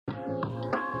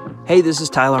Hey, this is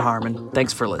Tyler Harmon.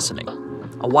 Thanks for listening.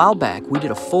 A while back, we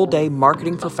did a full-day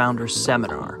Marketing for Founders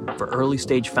seminar for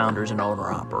early-stage founders and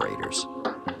owner-operators.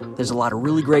 There's a lot of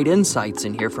really great insights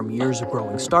in here from years of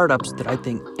growing startups that I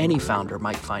think any founder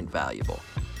might find valuable.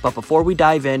 But before we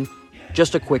dive in,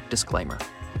 just a quick disclaimer.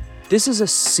 This is a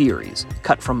series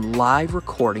cut from live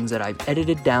recordings that I've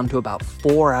edited down to about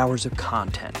 4 hours of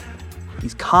content.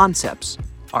 These concepts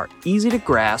are easy to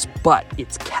grasp, but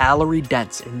it's calorie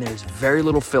dense and there's very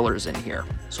little fillers in here,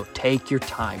 so take your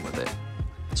time with it.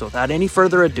 So without any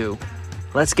further ado,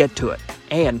 let's get to it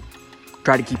and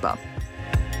try to keep up.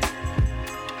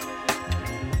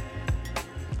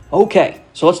 Okay,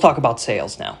 so let's talk about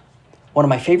sales now. One of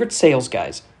my favorite sales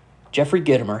guys, Jeffrey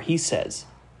Gitomer, he says,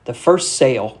 the first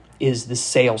sale is the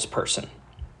salesperson.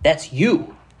 That's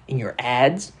you in your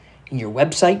ads, in your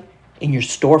website, in your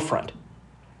storefront.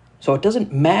 So it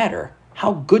doesn't matter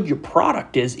how good your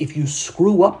product is if you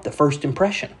screw up the first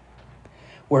impression.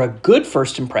 Where a good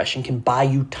first impression can buy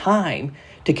you time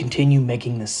to continue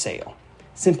making the sale.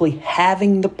 Simply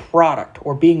having the product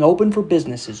or being open for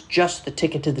business is just the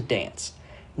ticket to the dance.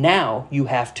 Now you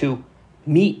have to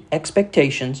meet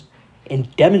expectations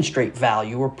and demonstrate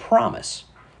value or promise.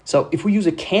 So if we use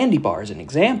a candy bar as an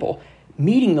example,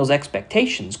 meeting those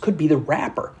expectations could be the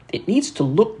wrapper. It needs to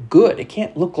look good. It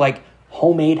can't look like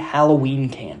homemade Halloween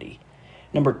candy.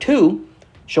 Number 2,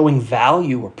 showing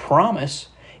value or promise.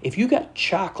 If you got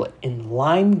chocolate in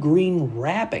lime green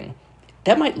wrapping,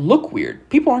 that might look weird.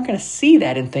 People aren't going to see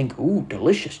that and think, ooh,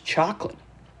 delicious chocolate.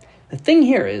 The thing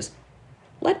here is,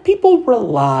 let people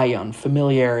rely on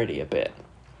familiarity a bit.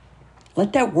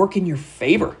 Let that work in your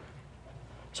favor.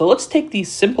 So let's take the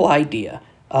simple idea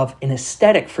of an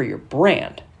aesthetic for your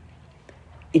brand.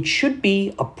 It should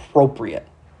be appropriate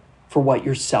for what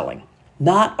you're selling.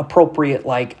 Not appropriate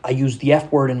like I use the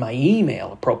F word in my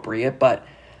email appropriate, but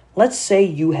let's say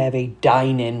you have a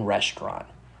dine-in restaurant.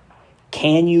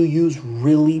 Can you use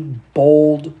really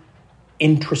bold,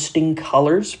 interesting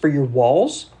colors for your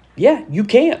walls? Yeah, you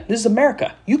can. This is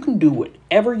America. You can do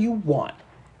whatever you want.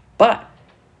 But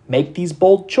make these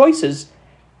bold choices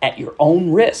at your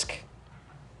own risk.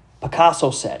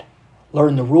 Picasso said,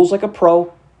 learn the rules like a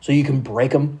pro so you can break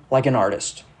them like an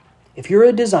artist. If you're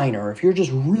a designer, if you're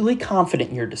just really confident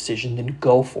in your decision, then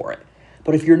go for it.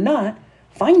 But if you're not,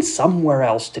 find somewhere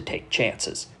else to take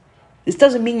chances. This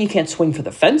doesn't mean you can't swing for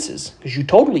the fences, because you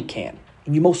totally can,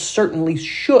 and you most certainly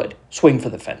should swing for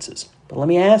the fences. But let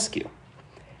me ask you,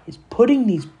 is putting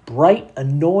these bright,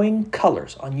 annoying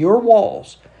colors on your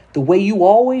walls the way you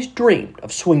always dreamed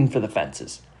of swinging for the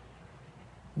fences?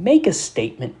 Make a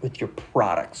statement with your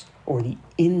products, or the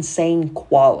insane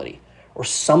quality, or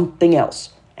something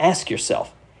else. Ask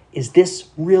yourself, is this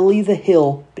really the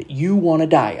hill that you want to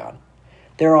die on?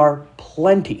 There are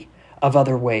plenty of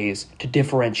other ways to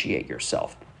differentiate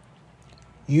yourself.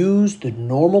 Use the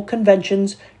normal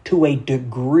conventions to a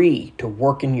degree to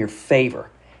work in your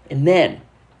favor, and then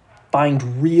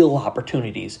find real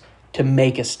opportunities to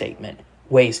make a statement,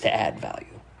 ways to add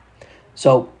value.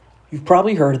 So, you've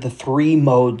probably heard of the 3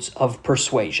 modes of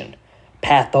persuasion: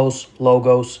 pathos,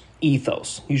 logos,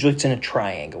 ethos. Usually it's in a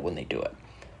triangle when they do it.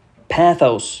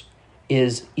 Pathos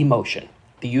is emotion,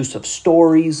 the use of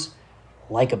stories,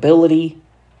 likability.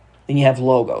 Then you have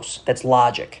logos, that's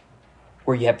logic,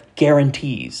 where you have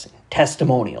guarantees,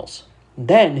 testimonials.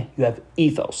 Then you have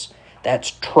ethos,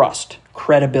 that's trust,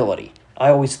 credibility. I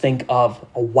always think of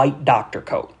a white doctor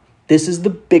coat. This is the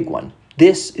big one.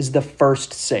 This is the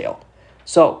first sale.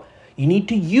 So you need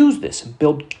to use this and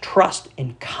build trust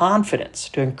and confidence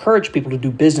to encourage people to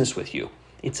do business with you.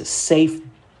 It's a safe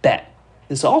bet.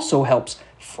 This also helps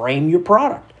frame your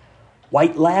product.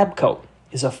 White lab coat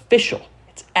is official,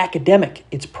 it's academic,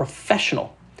 it's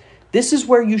professional. This is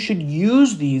where you should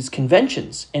use these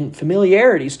conventions and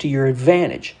familiarities to your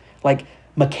advantage. Like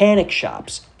mechanic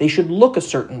shops, they should look a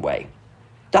certain way.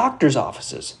 Doctor's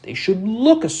offices, they should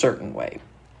look a certain way.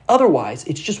 Otherwise,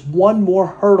 it's just one more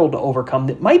hurdle to overcome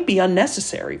that might be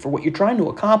unnecessary for what you're trying to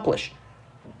accomplish.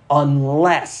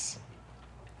 Unless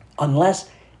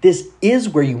this is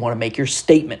where you want to make your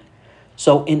statement.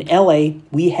 So in LA,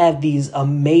 we have these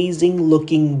amazing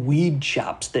looking weed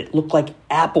shops that look like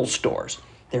Apple stores.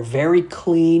 They're very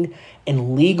clean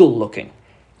and legal looking.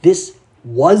 This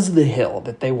was the hill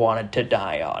that they wanted to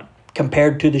die on,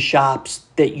 compared to the shops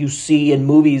that you see in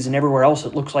movies and everywhere else.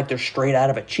 It looks like they're straight out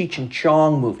of a Cheech and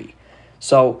Chong movie.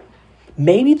 So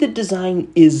maybe the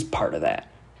design is part of that.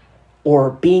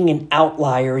 Or being an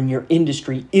outlier in your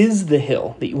industry is the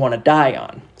hill that you want to die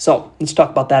on. So let's talk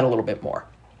about that a little bit more.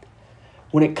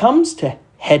 When it comes to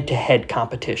head-to-head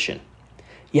competition,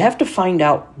 you have to find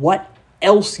out what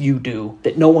else you do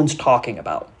that no one's talking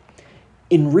about.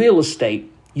 In real estate,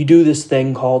 you do this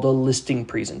thing called a listing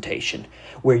presentation,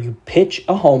 where you pitch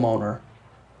a homeowner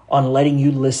on letting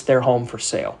you list their home for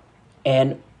sale.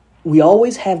 And we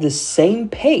always have this same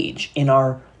page in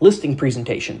our listing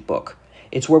presentation book.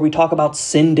 It's where we talk about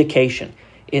syndication.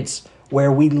 It's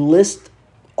where we list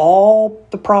all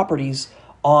the properties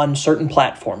on certain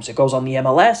platforms. It goes on the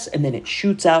MLS and then it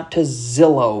shoots out to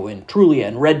Zillow and Trulia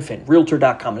and Redfin,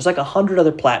 Realtor.com. There's like 100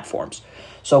 other platforms.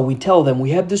 So we tell them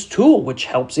we have this tool which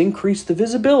helps increase the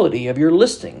visibility of your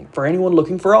listing for anyone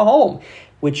looking for a home,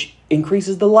 which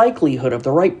increases the likelihood of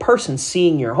the right person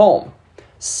seeing your home.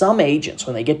 Some agents,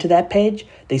 when they get to that page,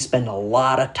 they spend a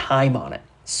lot of time on it.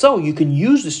 So you can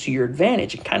use this to your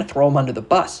advantage and kind of throw them under the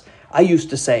bus. I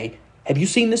used to say, have you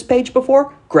seen this page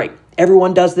before? Great.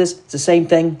 Everyone does this. It's the same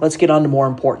thing. Let's get on to more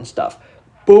important stuff.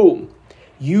 Boom.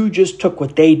 You just took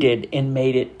what they did and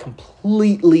made it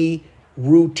completely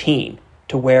routine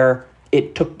to where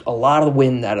it took a lot of the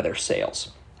wind out of their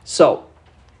sails. So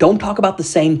don't talk about the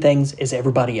same things as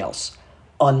everybody else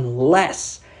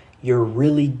unless you're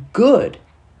really good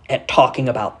at talking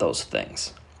about those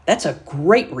things. That's a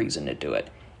great reason to do it.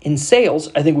 In sales,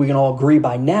 I think we can all agree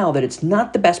by now that it's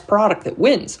not the best product that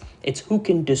wins. It's who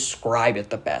can describe it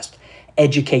the best,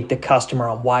 educate the customer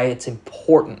on why it's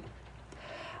important.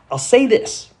 I'll say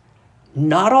this,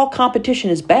 not all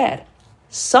competition is bad.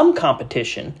 Some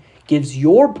competition gives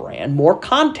your brand more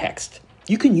context.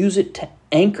 You can use it to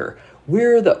anchor.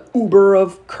 We're the Uber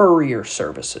of courier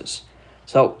services.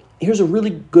 So here's a really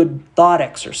good thought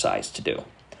exercise to do.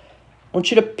 I want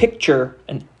you to picture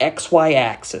an XY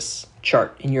axis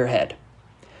chart in your head.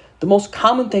 The most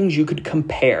common things you could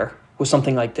compare with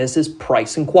something like this is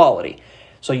price and quality.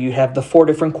 So you have the 4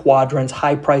 different quadrants: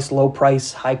 high price,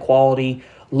 high quality,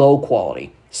 low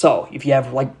quality. So if you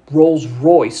have like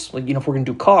Rolls-Royce, like, if we're going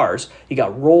to do cars, you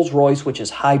got Rolls-Royce, which is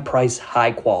high price,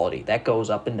 high quality. That goes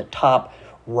up in the top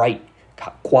right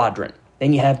quadrant.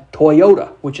 Then you have Toyota,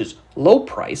 which is low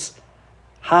price,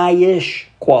 high-ish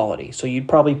quality. So you'd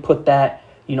probably put that,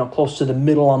 close to the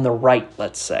middle on the right,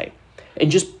 let's say.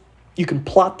 And you can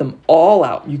plot them all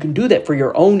out. You can do that for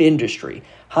your own industry.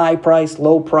 High price,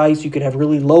 low price. You could have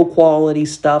really low quality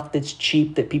stuff that's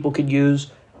cheap that people could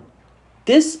use.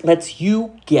 This lets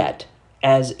you get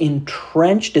as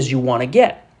entrenched as you want to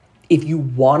get. If you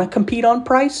want to compete on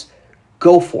price,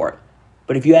 go for it.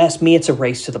 But if you ask me, it's a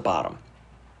race to the bottom.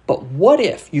 But what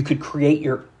if you could create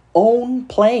your own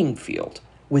playing field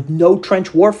with no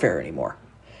trench warfare anymore?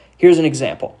 Here's an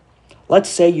example. Let's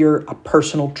say you're a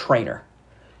personal trainer.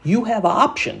 You have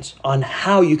options on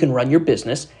how you can run your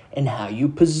business and how you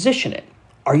position it.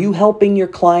 Are you helping your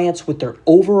clients with their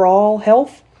overall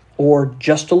health or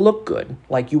just to look good?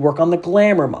 Like you work on the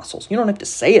glamour muscles. You don't have to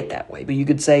say it that way, but you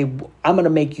could say, I'm going to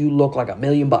make you look like $1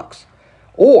 million.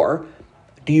 Or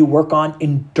do you work on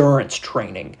endurance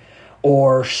training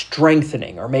or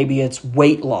strengthening, or maybe it's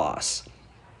weight loss?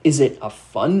 Is it a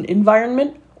fun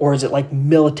environment or is it like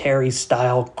military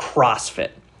style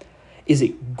CrossFit? Is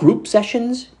it group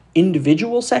sessions,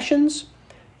 individual sessions?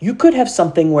 You could have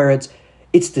something where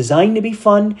it's designed to be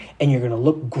fun and you're going to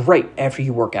look great after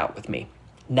you work out with me.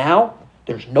 Now,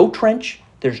 there's no trench,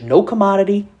 there's no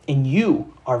commodity, and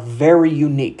you are very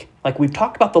unique. Like we've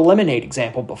talked about the lemonade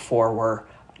example before, where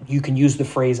you can use the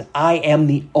phrase, I am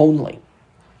the only.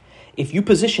 If you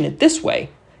position it this way,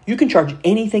 you can charge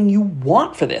anything you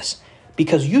want for this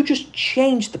because you just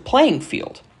changed the playing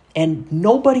field. And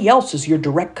nobody else is your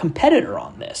direct competitor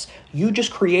on this. You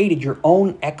just created your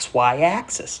own XY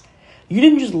axis. You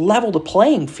didn't just level the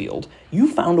playing field. You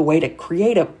found a way to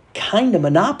create a kind of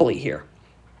monopoly here.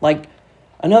 Like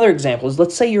another example is,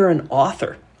 let's say you're an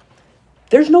author.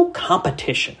 There's no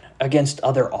competition against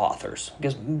other authors,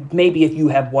 because maybe if you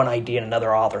have one idea and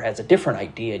another author has a different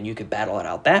idea and you could battle it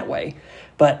out that way.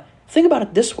 But think about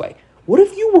it this way. What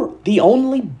if you were the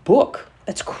only book?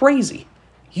 That's crazy.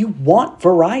 You want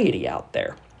variety out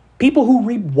there. People who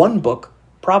read one book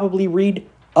probably read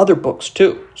other books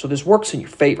too. So this works in your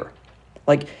favor.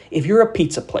 Like if you're a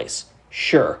pizza place,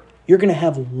 sure, you're going to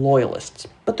have loyalists.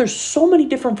 But there's so many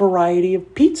different variety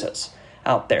of pizzas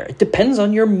out there. It depends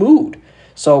on your mood.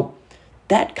 So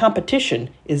that competition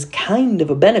is kind of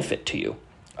a benefit to you.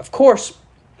 Of course,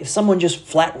 if someone just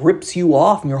flat rips you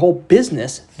off in your whole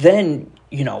business, then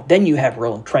you have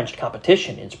real entrenched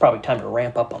competition. It's probably time to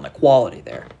ramp up on the quality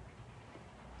there.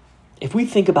 If we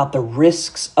think about the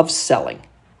risks of selling,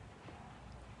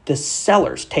 the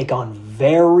sellers take on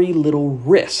very little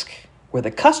risk, where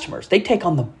the customers, they take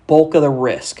on the bulk of the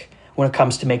risk when it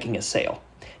comes to making a sale.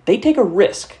 They take a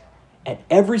risk at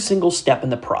every single step in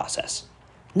the process,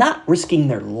 not risking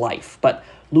their life, but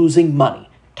losing money,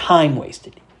 time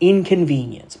wasted,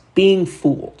 inconvenience, being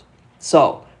fooled.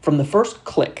 So, from the first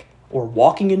click, or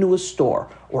walking into a store,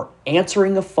 or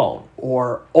answering a phone,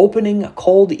 or opening a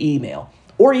cold email,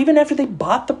 or even after they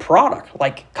bought the product,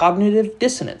 like cognitive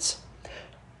dissonance,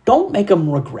 don't make them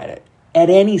regret it at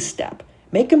any step.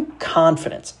 Make them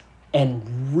confident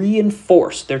and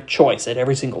reinforce their choice at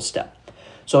every single step.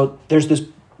 So there's this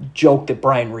joke that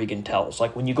Brian Regan tells,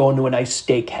 like when you go into a nice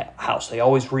steak house, they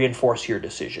always reinforce your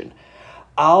decision.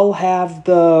 I'll have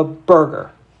the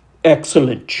burger.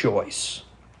 Excellent choice.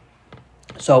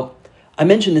 So I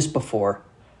mentioned this before.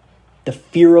 The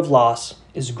fear of loss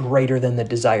is greater than the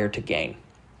desire to gain.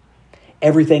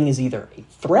 Everything is either a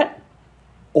threat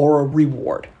or a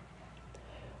reward.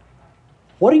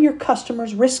 What are your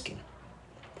customers risking?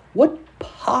 What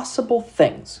possible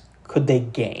things could they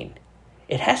gain?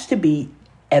 It has to be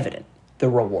evident, the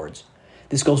rewards.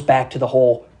 This goes back to the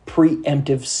whole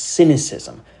preemptive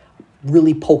cynicism,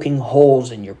 really poking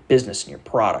holes in your business and your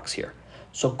products here.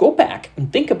 So go back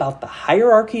and think about the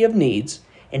hierarchy of needs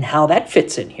and how that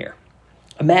fits in here.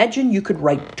 Imagine you could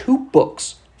write 2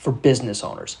 books for business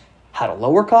owners: how to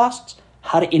lower costs,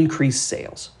 how to increase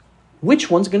sales.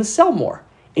 Which one's going to sell more?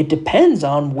 It depends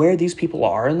on where these people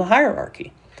are in the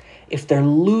hierarchy. If they're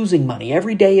losing money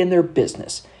every day in their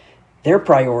business, their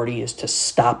priority is to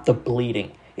stop the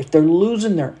bleeding. If they're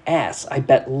losing their ass, I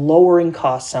bet lowering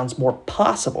costs sounds more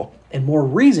possible and more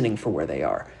reasoning for where they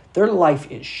are. Their life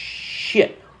is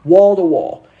shit, wall to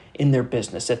wall in their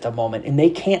business at the moment, and they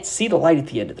can't see the light at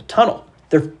the end of the tunnel.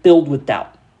 They're filled with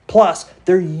doubt. Plus,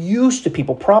 they're used to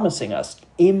people promising us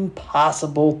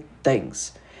impossible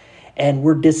things. And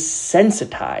we're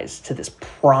desensitized to this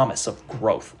promise of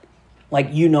growth.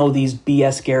 Like, these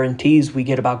BS guarantees we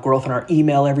get about growth in our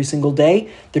email every single day,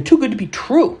 they're too good to be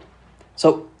true.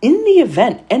 So in the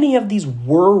event any of these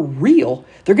were real,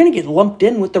 they're going to get lumped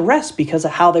in with the rest because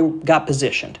of how they got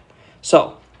positioned.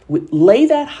 So lay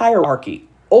that hierarchy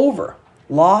over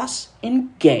loss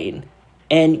and gain,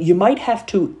 and you might have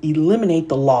to eliminate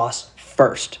the loss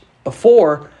first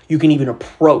before you can even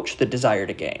approach the desire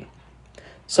to gain.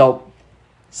 So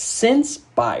since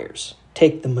buyers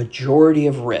take the majority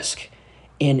of risk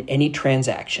in any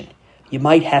transaction, you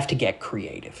might have to get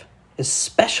creative,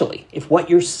 especially if what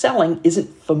you're selling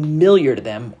isn't familiar to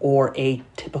them or a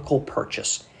typical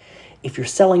purchase. If you're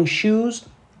selling shoes,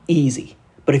 easy.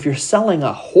 But if you're selling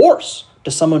a horse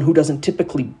to someone who doesn't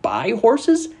typically buy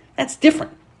horses, that's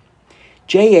different.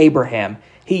 Jay Abraham,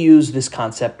 he used this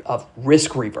concept of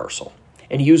risk reversal,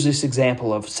 and he used this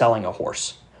example of selling a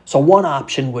horse. So one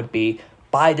option would be,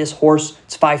 buy this horse,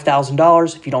 it's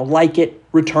 $5,000. If you don't like it,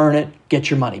 return it, get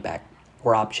your money back.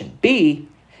 Or option B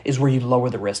is where you lower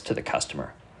the risk to the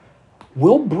customer.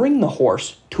 We'll bring the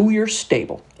horse to your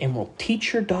stable and we'll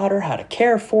teach your daughter how to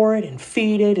care for it and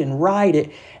feed it and ride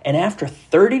it. And after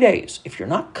 30 days, if you're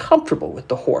not comfortable with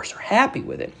the horse or happy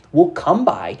with it, we'll come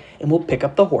by and we'll pick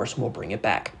up the horse and we'll bring it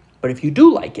back. But if you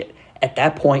do like it, at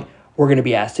that point, we're going to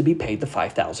be asked to be paid the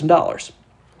 $5,000.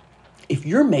 If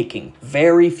you're making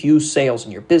very few sales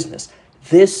in your business,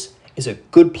 this is a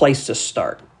good place to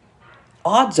start.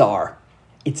 Odds are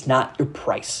it's not your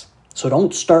price. So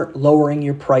don't start lowering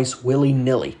your price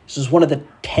willy-nilly. This is one of the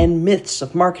 10 myths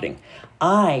of marketing.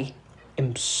 I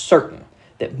am certain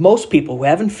that most people who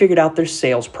haven't figured out their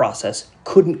sales process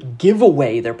couldn't give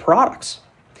away their products.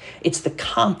 It's the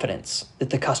confidence that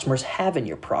the customers have in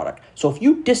your product. So if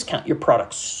you discount your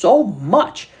product so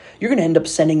much, you're going to end up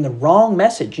sending the wrong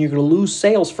message and you're going to lose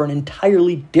sales for an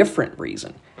entirely different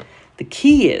reason. The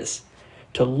key is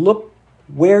to look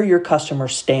where your customer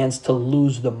stands to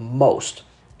lose the most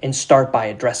and start by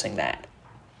addressing that.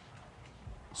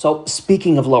 So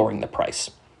speaking of lowering the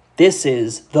price, this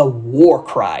is the war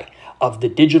cry of the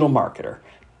digital marketer.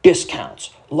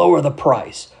 Discounts, lower the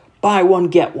price, buy one,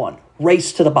 get one,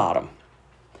 race to the bottom.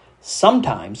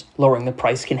 Sometimes lowering the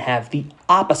price can have the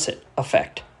opposite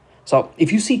effect. So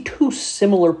if you see 2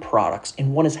 similar products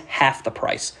and one is half the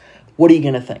price, what are you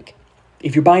going to think?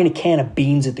 If you're buying a can of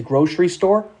beans at the grocery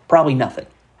store, probably nothing.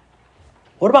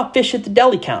 What about fish at the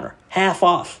deli counter? Half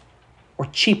off. Or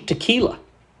cheap tequila.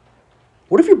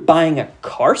 What if you're buying a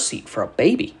car seat for a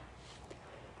baby?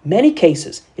 Many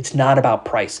cases, it's not about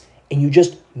price, and you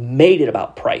just made it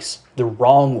about price the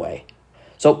wrong way.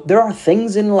 So there are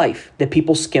things in life that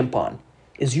people skimp on.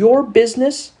 Is your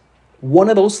business one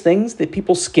of those things that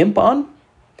people skimp on?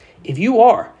 If you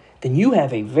are, then you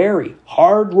have a very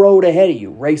hard road ahead of you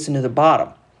racing to the bottom.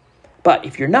 But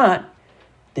if you're not,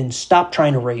 then stop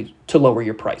trying to lower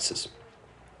your prices.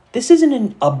 This isn't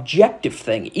an objective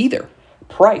thing either.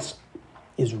 Price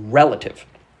is relative.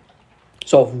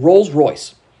 So if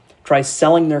Rolls-Royce tries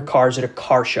selling their cars at a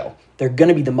car show, They're going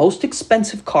to be the most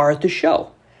expensive car at the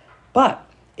show. But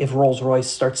if Rolls-Royce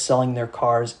starts selling their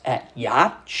cars at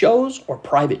yacht shows or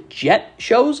private jet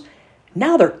shows,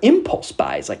 now they're impulse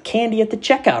buys like candy at the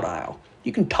checkout aisle.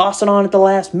 You can toss it on at the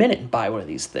last minute and buy one of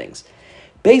these things.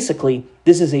 Basically,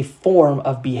 this is a form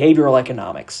of behavioral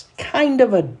economics, kind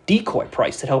of a decoy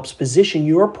price that helps position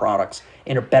your products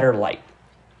in a better light.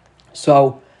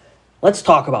 So let's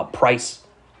talk about price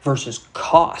versus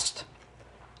cost.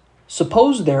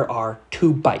 Suppose there are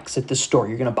two bikes at the store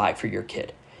you're going to buy for your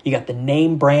kid. You got the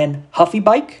name brand Huffy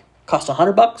bike, costs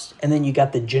 $100, and then you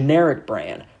got the generic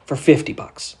brand for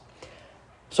 $50.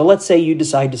 So let's say you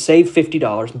decide to save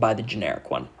 $50 and buy the generic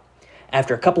one.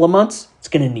 After a couple of months, it's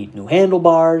going to need new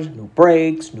handlebars, new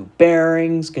brakes, new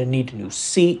bearings, going to need a new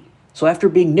seat. So after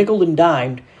being nickeled and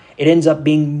dimed, it ends up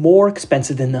being more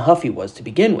expensive than the Huffy was to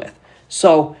begin with.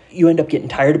 So you end up getting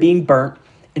tired of being burnt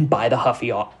and buy the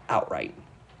Huffy outright.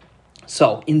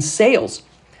 So in sales,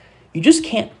 you just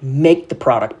can't make the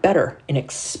product better and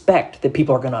expect that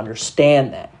people are going to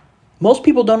understand that. Most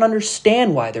people don't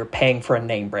understand why they're paying for a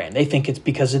name brand. They think it's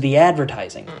because of the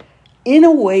advertising. In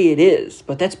a way it is,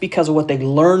 but that's because of what they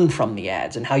learn from the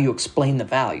ads and how you explain the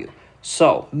value.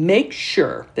 So make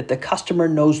sure that the customer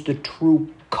knows the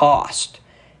true cost,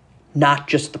 not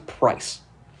just the price.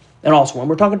 And also, when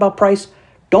we're talking about price,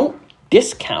 don't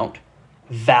discount,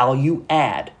 value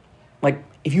add. Like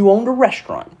if you owned a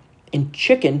restaurant and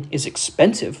chicken is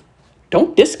expensive,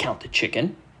 don't discount the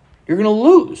chicken. You're going to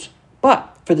lose.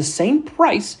 But for the same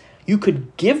price, you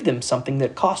could give them something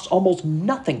that costs almost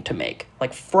nothing to make,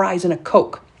 like fries and a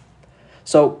Coke.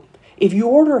 So if you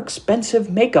order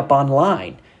expensive makeup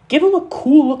online, give them a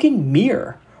cool-looking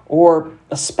mirror or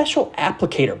a special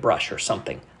applicator brush or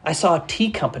something. I saw a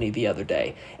tea company the other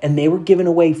day, and they were giving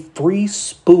away free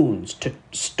spoons to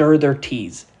stir their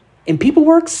teas. And people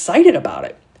were excited about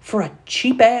it for a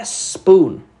cheap-ass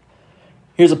spoon.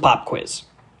 Here's a pop quiz.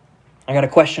 I got a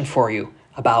question for you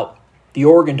about the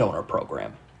organ donor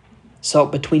program. So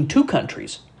between two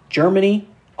countries, Germany,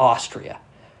 Austria,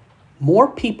 more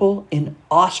people in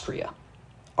Austria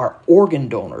are organ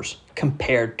donors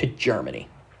compared to Germany.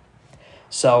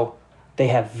 So they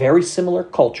have very similar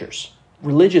cultures,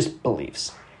 religious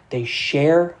beliefs. They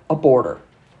share a border.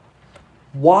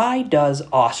 Why does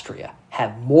Austria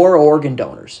have more organ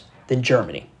donors than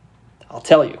Germany? I'll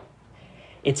tell you.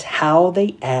 It's how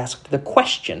they ask the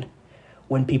question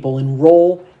when people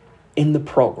enroll in the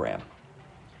program.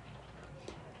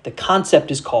 The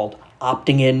concept is called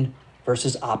opting in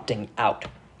versus opting out.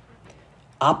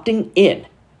 Opting in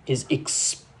is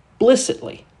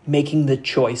explicitly making the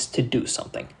choice to do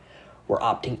something, where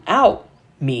opting out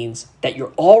means that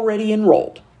you're already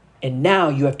enrolled and now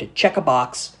you have to check a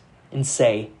box and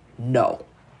say no.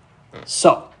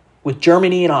 So, with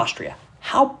Germany and Austria,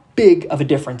 how big of a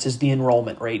difference is the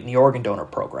enrollment rate in the organ donor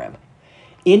program?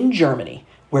 In Germany,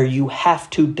 where you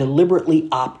have to deliberately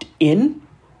opt in,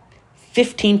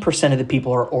 15% of the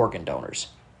people are organ donors.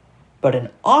 But in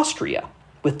Austria,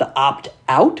 with the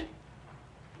opt-out,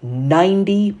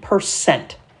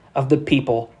 90% of the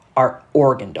people are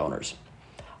organ donors.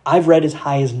 I've read as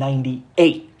high as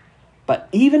 98, but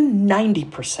even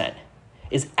 90%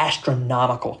 is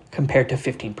astronomical compared to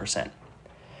 15%.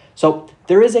 So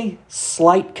there is a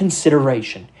slight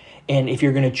consideration in if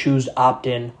you're going to choose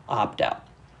opt-in, opt-out.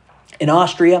 In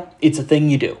Austria, it's a thing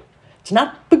you do. It's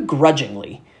not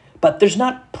begrudgingly, but there's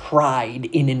not pride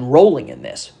in enrolling in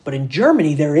this. But in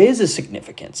Germany, there is a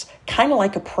significance, kind of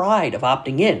like a pride of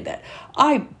opting in, that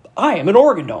I am an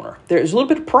organ donor. There's a little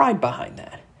bit of pride behind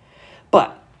that.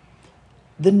 But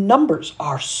the numbers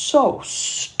are so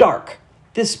stark.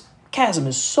 This chasm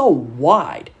is so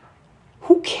wide.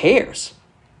 Who cares?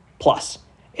 Plus,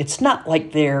 it's not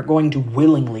like they're going to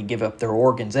willingly give up their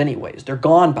organs anyways. They're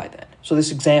gone by then. So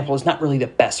this example is not really the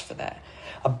best for that.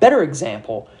 A better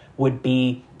example would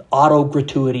be auto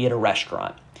gratuity at a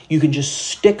restaurant. You can just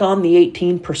stick on the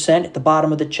 18% at the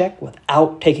bottom of the check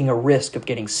without taking a risk of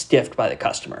getting stiffed by the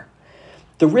customer.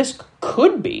 The risk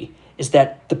could be is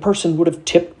that the person would have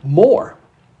tipped more.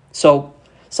 So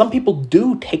some people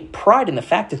do take pride in the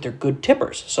fact that they're good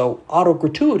tippers. So auto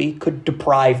gratuity could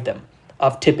deprive them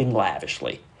of tipping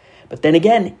lavishly. But then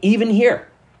again, even here,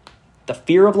 the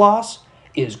fear of loss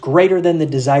is greater than the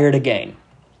desire to gain.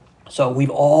 So we've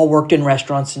all worked in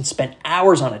restaurants and spent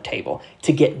hours on a table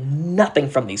to get nothing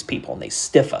from these people, and they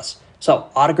stiff us. So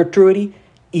auto gratuity,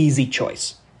 easy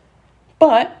choice.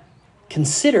 But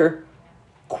consider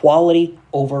quality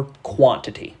over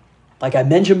quantity. Like I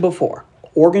mentioned before,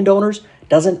 organ donors,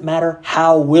 doesn't matter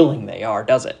how willing they are,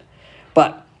 does it?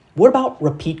 But what about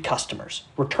repeat customers,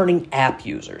 returning app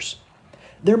users?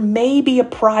 there may be a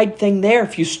pride thing there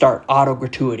if you start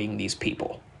auto-gratuiting these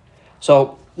people.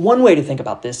 So one way to think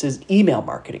about this is email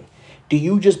marketing. Do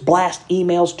you just blast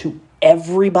emails to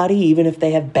everybody, even if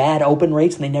they have bad open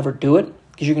rates and they never do it?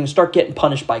 Because you're going to start getting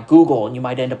punished by Google and you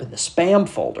might end up in the spam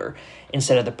folder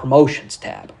instead of the promotions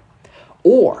tab.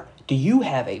 Or do you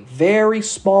have a very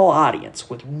small audience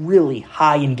with really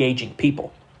high engaging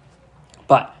people?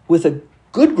 But with a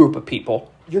good group of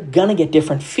people, you're going to get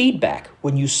different feedback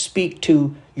when you speak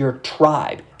to your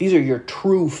tribe. These are your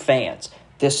true fans.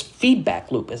 This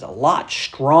feedback loop is a lot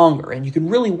stronger and you can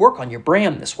really work on your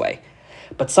brand this way.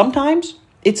 But sometimes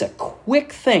it's a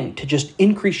quick thing to just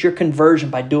increase your conversion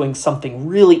by doing something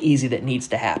really easy that needs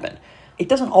to happen. It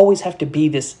doesn't always have to be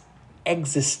this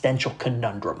existential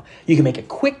conundrum. You can make a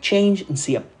quick change and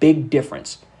see a big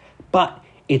difference. But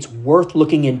it's worth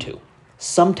looking into.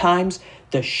 Sometimes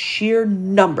the sheer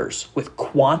numbers with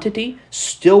quantity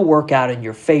still work out in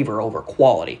your favor over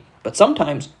quality. But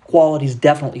sometimes quality is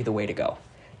definitely the way to go.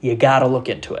 You gotta look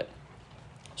into it.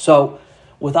 So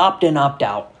with opt-in,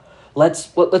 opt-out,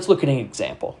 let's look at an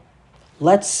example.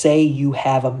 Let's say you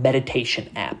have a meditation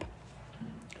app.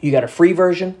 You got a free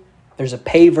version, there's a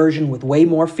pay version with way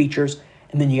more features,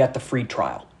 and then you got the free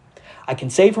trial. I can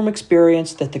say from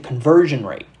experience that the conversion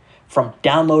rate from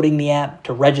downloading the app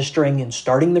to registering and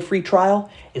starting the free trial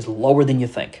is lower than you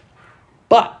think.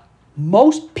 But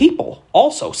most people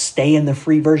also stay in the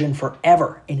free version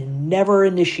forever and never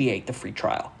initiate the free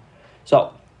trial.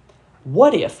 So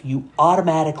what if you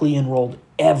automatically enrolled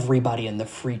everybody in the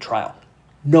free trial?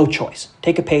 No choice.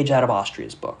 Take a page out of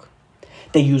Austria's book.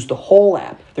 They use the whole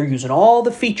app. They're using all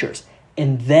the features,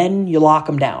 and then you lock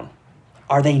them down.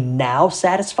 Are they now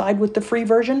satisfied with the free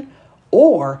version?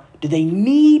 Or do they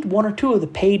need one or two of the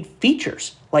paid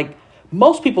features? Like,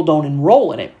 most people don't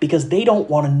enroll in it because they don't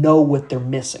want to know what they're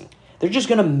missing. They're just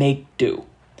going to make do.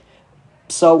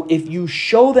 So if you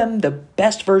show them the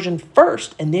best version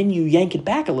first and then you yank it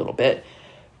back a little bit,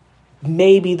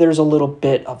 maybe there's a little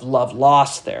bit of love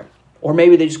lost there. Or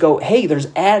maybe they just go, hey, there's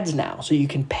ads now, so you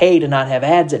can pay to not have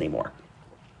ads anymore.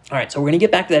 All right, so we're going to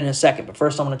get back to that in a second, but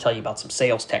first I'm going to tell you about some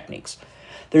sales techniques.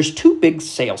 There's two big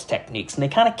sales techniques, and they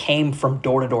kind of came from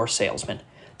door-to-door salesmen.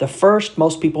 The first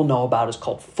most people know about is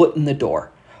called foot in the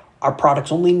door. Our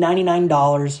product's only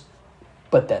 $99,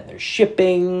 but then there's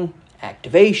shipping,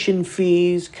 activation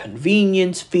fees,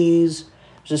 convenience fees.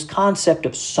 There's this concept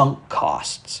of sunk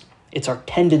costs. It's our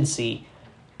tendency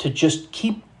to just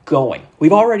keep going.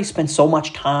 We've already spent so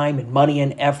much time and money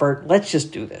and effort. Let's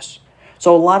just do this.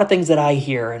 So a lot of things that I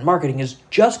hear in marketing is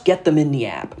just get them in the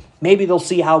app. Maybe they'll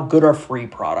see how good our free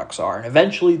products are and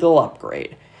eventually they'll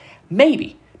upgrade.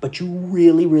 Maybe, but you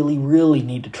really, really, really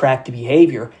need to track the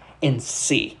behavior and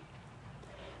see.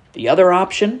 The other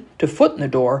option to foot in the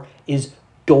door is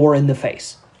door in the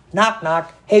face. Knock,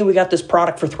 knock. Hey, we got this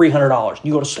product for $300. And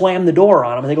you go to slam the door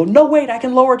on them and they go, no, wait, I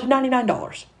can lower it to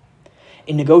 $99.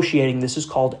 In negotiating, this is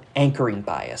called anchoring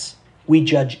bias. We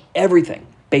judge everything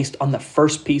based on the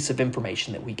first piece of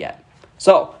information that we get.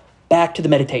 So, back to the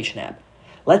meditation app.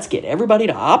 Let's get everybody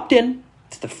to opt in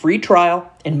to the free trial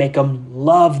and make them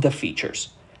love the features.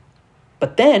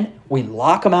 But then we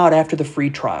lock them out after the free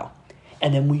trial.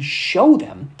 And then we show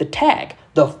them the tag,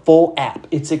 the full app.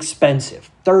 It's expensive,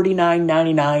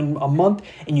 $39.99 a month,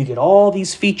 and you get all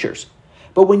these features.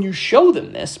 But when you show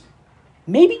them this,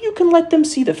 maybe you can let them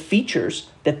see the features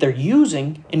that they're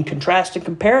using and contrast and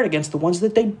compare it against the ones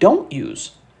that they don't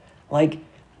use. Like,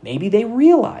 maybe they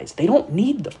realize they don't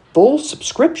need the full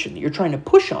subscription that you're trying to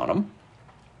push on them.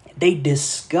 They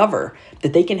discover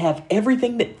that they can have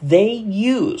everything that they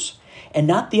use and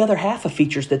not the other half of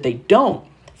features that they don't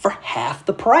for half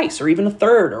the price or even a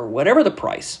third or whatever the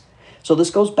price. So this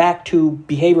goes back to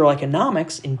behavioral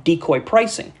economics and decoy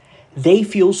pricing. They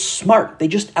feel smart. They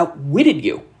just outwitted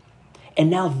you. And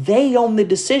now they own the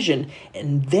decision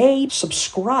and they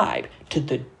subscribe to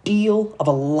the deal of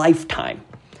a lifetime.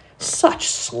 Such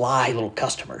sly little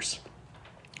customers.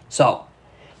 So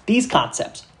these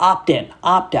concepts, opt in,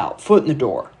 opt out, foot in the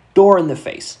door, door in the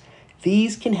face,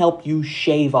 these can help you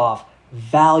shave off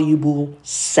valuable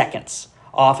seconds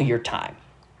off of your time.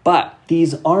 But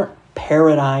these aren't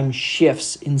paradigm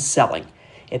shifts in selling.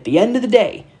 At the end of the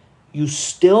day, you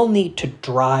still need to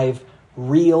drive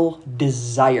real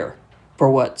desire for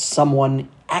what someone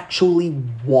actually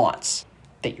wants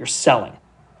that you're selling.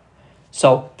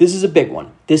 So this is a big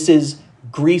one. This is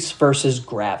grease versus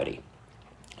gravity.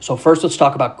 So first, let's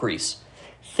talk about grease.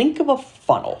 Think of a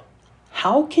funnel.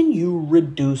 How can you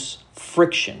reduce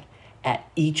friction at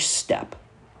each step?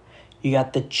 You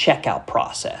got the checkout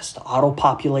process to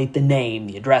auto-populate the name,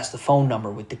 the address, the phone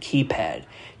number with the keypad.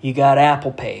 You got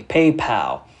Apple Pay,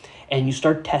 PayPal, and you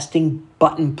start testing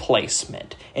button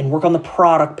placement and work on the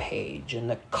product page and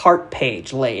the cart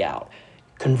page layout,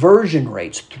 conversion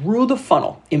rates through the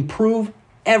funnel improve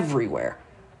everywhere,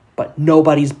 but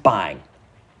nobody's buying.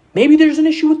 Maybe there's an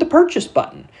issue with the purchase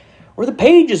button, or the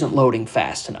page isn't loading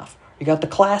fast enough. You got the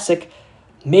classic,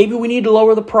 maybe we need to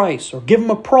lower the price, or give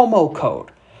them a promo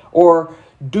code, or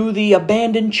do the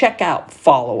abandoned checkout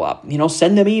follow-up.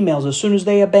 Send them emails as soon as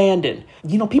they abandon.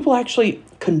 People are actually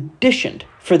conditioned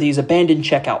for these abandoned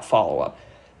checkout follow-up.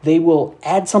 They will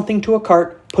add something to a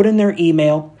cart, put in their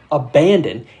email,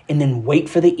 abandon, and then wait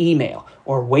for the email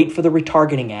or wait for the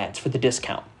retargeting ads for the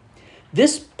discount.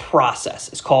 This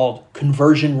process is called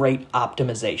conversion rate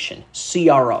optimization,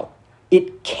 CRO.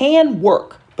 It can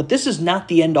work, but this is not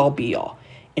the end-all be-all.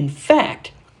 In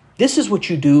fact, this is what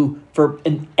you do for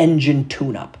an engine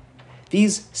tune-up.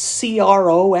 These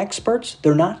CRO experts,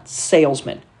 they're not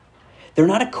salesmen. They're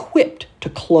not equipped to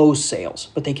close sales,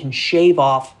 but they can shave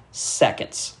off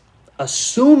seconds,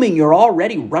 assuming you're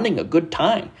already running a good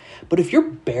time. But if you're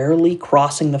barely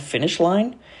crossing the finish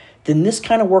line, then this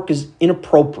kind of work is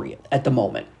inappropriate at the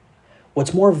moment.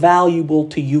 What's more valuable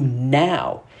to you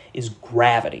now is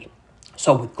gravity.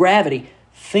 So with gravity,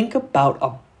 think about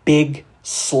a big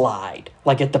slide,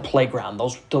 like at the playground,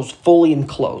 those fully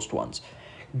enclosed ones.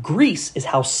 Grease is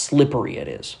how slippery it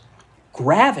is.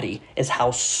 Gravity is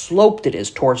how sloped it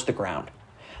is towards the ground.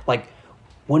 Like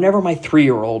whenever my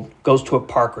 3-year-old goes to a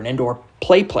park or an indoor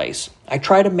play place, I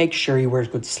try to make sure he wears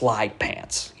good slide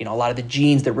pants. A lot of the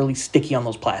jeans, they're really sticky on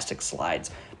those plastic slides.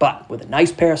 But with a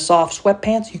nice pair of soft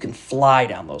sweatpants, you can fly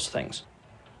down those things.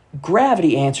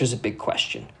 Gravity answers a big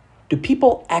question. Do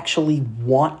people actually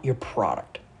want your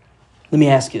product? Let me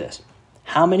ask you this.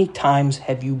 How many times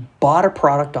have you bought a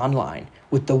product online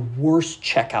with the worst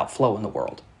checkout flow in the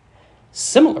world?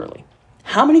 Similarly,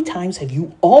 how many times have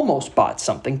you almost bought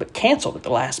something but canceled at the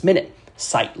last minute?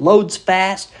 Site loads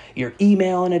fast, your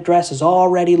email and address is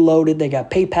already loaded, they got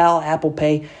PayPal, Apple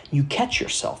Pay. You catch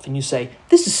yourself and you say,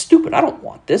 this is stupid, I don't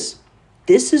want this.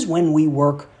 This is when we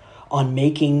work on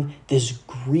making this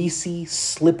greasy,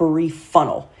 slippery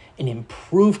funnel and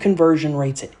improve conversion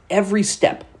rates at every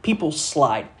step. People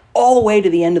slide all the way to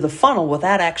the end of the funnel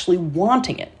without actually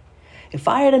wanting it. If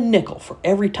I had a nickel for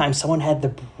every time someone had the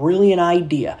brilliant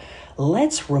idea,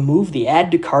 let's remove the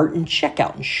add to cart and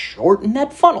checkout and shorten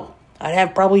that funnel, I'd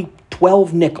have probably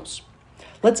 12 nickels.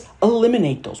 Let's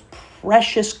eliminate those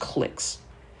precious clicks.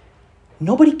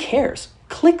 Nobody cares.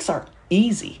 Clicks are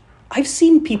easy. I've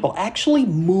seen people actually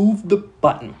move the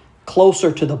button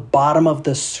closer to the bottom of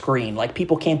the screen, like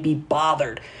people can't be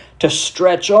bothered to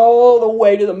stretch all the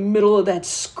way to the middle of that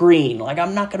screen. Like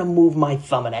I'm not going to move my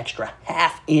thumb an extra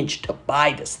half inch to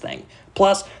buy this thing.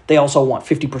 Plus, they also want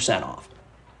 50% off.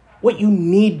 What you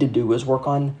need to do is work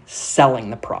on selling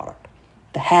the product.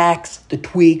 The hacks, the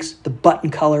tweaks, the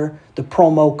button color, the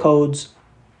promo codes.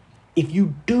 If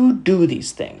you do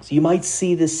these things, you might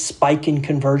see this spike in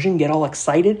conversion, get all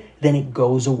excited, then it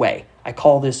goes away. I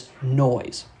call this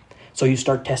noise. So you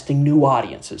start testing new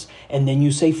audiences, and then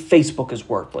you say Facebook is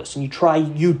worthless, and you try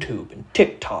YouTube and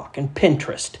TikTok and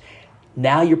Pinterest.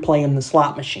 Now you're playing the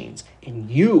slot machines, and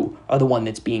you are the one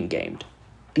that's being gamed.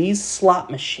 These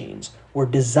slot machines were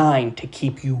designed to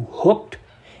keep you hooked,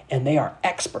 and they are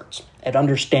experts at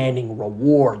understanding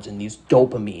rewards and these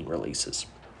dopamine releases.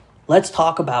 Let's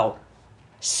talk about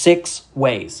 6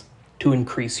 ways to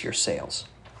increase your sales.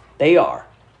 They are: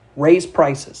 raise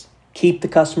prices, keep the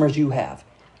customers you have,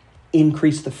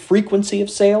 increase the frequency of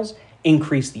sales,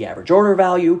 increase the average order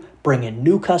value, bring in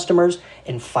new customers,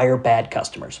 and fire bad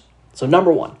customers. So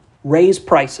number 1, raise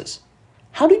prices.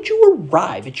 How did you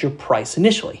arrive at your price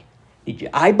initially? Did you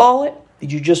eyeball it?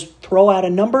 Did you just throw out a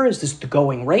number? Is this the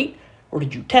going rate? Or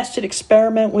did you test it,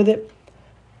 experiment with it?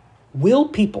 Will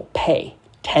people pay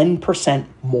 10%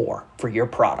 more for your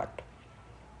product?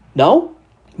 No?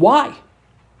 Why?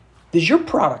 Does your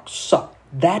product suck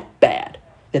that bad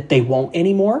that they won't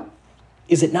anymore?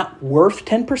 Is it not worth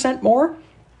 10% more?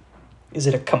 Is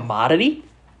it a commodity?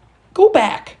 Go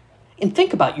back and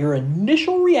think about your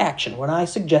initial reaction when I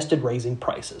suggested raising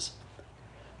prices.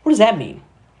 What does that mean?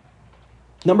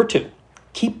 Number 2,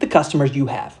 keep the customers you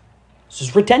have. This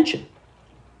is retention.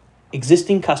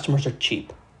 Existing customers are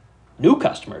cheap. New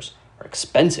customers are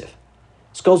expensive.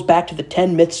 This goes back to the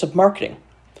 10 myths of marketing.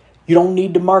 You don't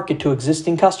need to market to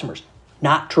existing customers.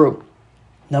 Not true.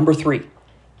 Number 3,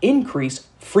 increase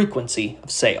frequency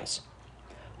of sales.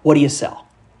 What do you sell?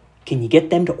 Can you get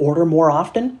them to order more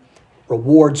often?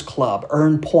 Rewards Club,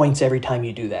 earn points every time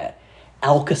you do that.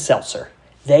 Alka-Seltzer,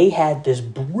 they had this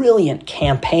brilliant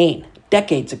campaign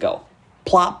decades ago.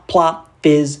 Plop, plop,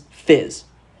 fizz, fizz.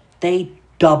 They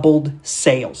doubled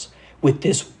sales with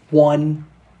this one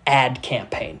ad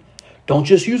campaign. Don't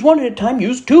just use one at a time,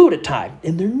 use two at a time.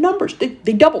 And their numbers, they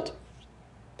doubled.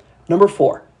 Number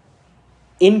 4,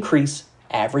 increase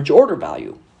average order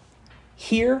value.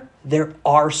 Here, there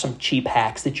are some cheap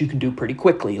hacks that you can do pretty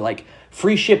quickly, like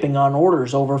free shipping on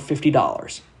orders over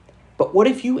 $50. But what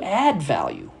if you add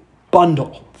value?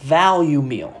 Bundle, value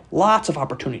meal, lots of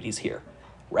opportunities here.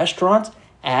 Restaurants,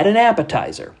 add an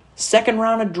appetizer, second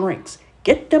round of drinks,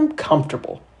 get them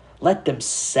comfortable, let them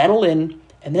settle in,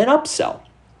 and then upsell.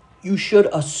 You should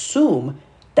assume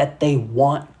that they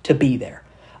want to be there.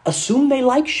 Assume they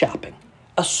like shopping.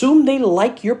 Assume they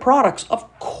like your products.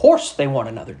 Of course they want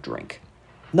another drink.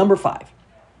 Number 5,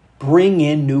 bring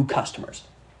in new customers.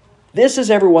 This is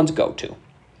everyone's go-to.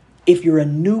 If you're a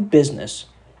new business,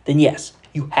 then yes,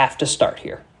 you have to start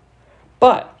here.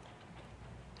 But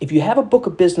if you have a book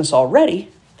of business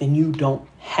already, then you don't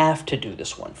have to do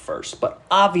this one first. But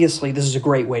obviously, this is a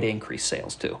great way to increase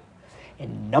sales too.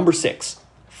 And number 6,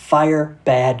 fire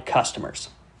bad customers.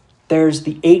 There's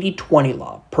the 80-20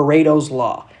 law, Pareto's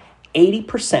law.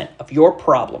 80% of your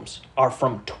problems are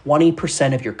from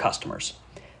 20% of your customers.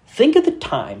 Think of the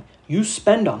time you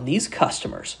spend on these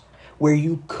customers where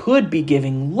you could be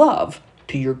giving love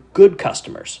to your good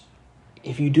customers.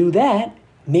 If you do that,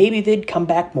 maybe they'd come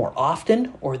back more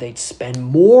often or they'd spend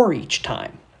more each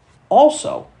time.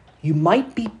 Also, you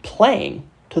might be playing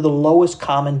to the lowest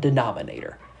common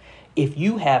denominator. If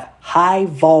you have high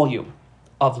volume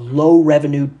of low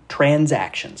revenue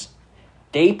transactions,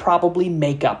 they probably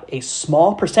make up a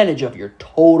small percentage of your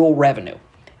total revenue.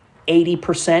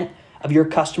 80% of your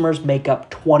customers make up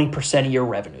 20% of your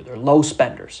revenue. They're low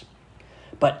spenders.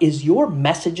 But is your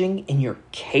messaging and your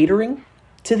catering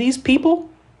to these people?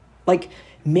 Like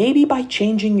maybe by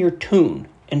changing your tune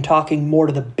and talking more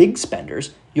to the big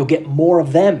spenders, you'll get more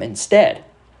of them instead.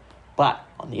 But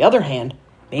on the other hand,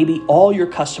 maybe all your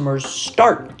customers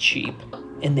start cheap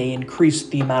and they increase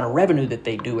the amount of revenue that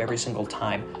they do every single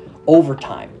time over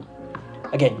time.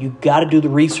 Again, you got to do the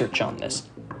research on this.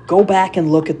 Go back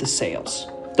and look at the sales.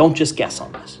 Don't just guess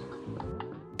on this.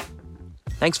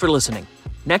 Thanks for listening.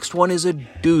 Next one is a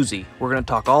doozy. We're going to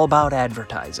talk all about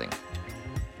advertising.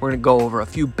 We're going to go over a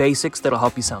few basics that'll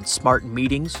help you sound smart in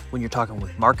meetings when you're talking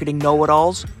with marketing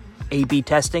know-it-alls, A/B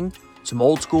testing, some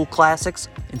old school classics,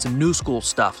 and some new school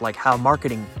stuff like how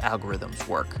marketing algorithms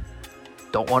work.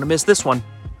 Don't want to miss this one.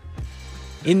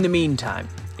 In the meantime,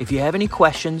 if you have any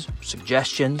questions,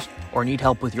 suggestions, or need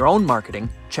help with your own marketing,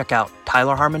 check out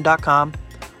tylerharmon.com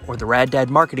or the Rad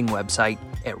Dad marketing website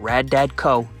at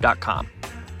raddadco.com.